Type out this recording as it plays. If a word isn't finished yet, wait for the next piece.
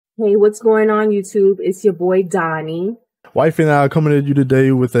Hey, what's going on, YouTube? It's your boy Donnie. Wifey and I are coming at you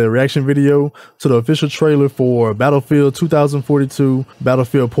today with a reaction video to the official trailer for Battlefield 2042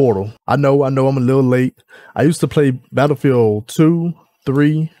 Battlefield Portal. I know I'm a little late. I used to play Battlefield 2,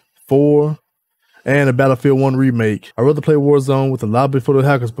 3, 4, and a Battlefield 1 remake. I'd rather play Warzone with a lobby full of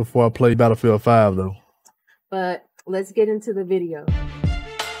hackers before I play Battlefield 5 though. But let's get into the video.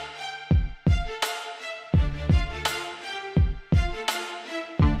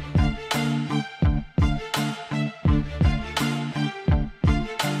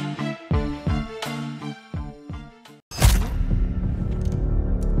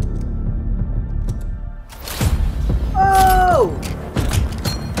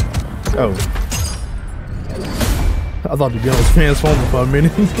 Oh, I thought the gun was transforming for a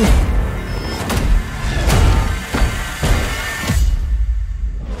minute.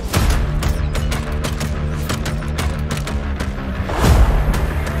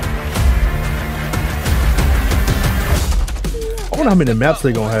 I wonder how many maps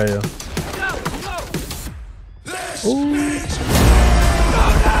they gonna have. Ooh.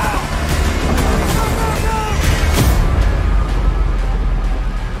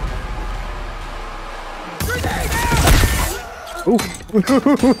 Ooh.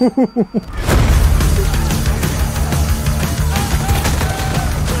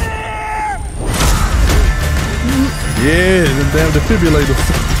 Yeah, them damn defibrillators.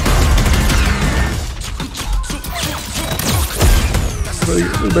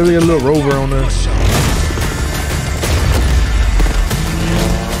 Maybe a little rover on there. I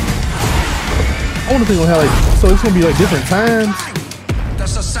wonder if they're gonna have like, so it's gonna be like different times.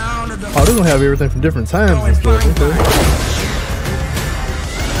 Oh, they're gonna have everything from different times and stuff. Okay.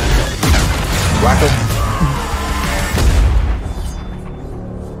 Whack 'em.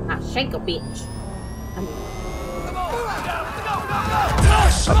 I shake a bitch.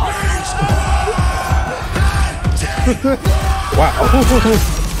 Wow.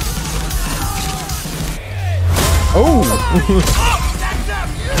 Oh.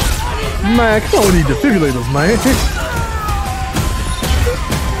 Man, come on with these defibrillators, man.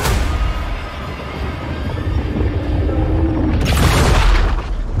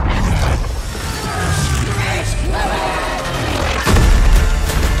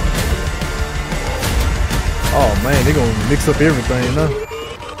 Oh man, they gonna mix up everything, huh?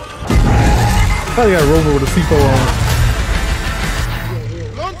 Probably got a rover with a C4 on.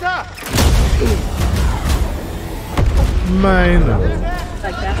 Man, no.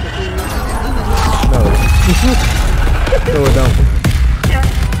 No. No, it don't.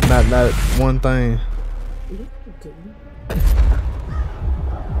 Not one thing.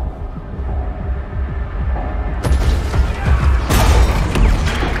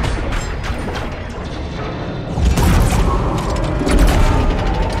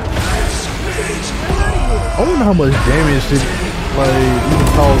 I wonder how much damage it like even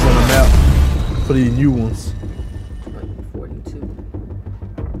cause on the map for these new ones. 42.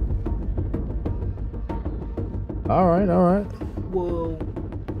 All right. Whoa.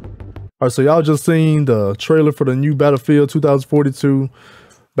 Alright, so y'all just seen the trailer for the new Battlefield 2042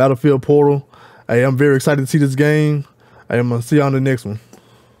 Battlefield Portal. Hey, I'm very excited to see this game. Hey, I'm gonna see y'all on the next one.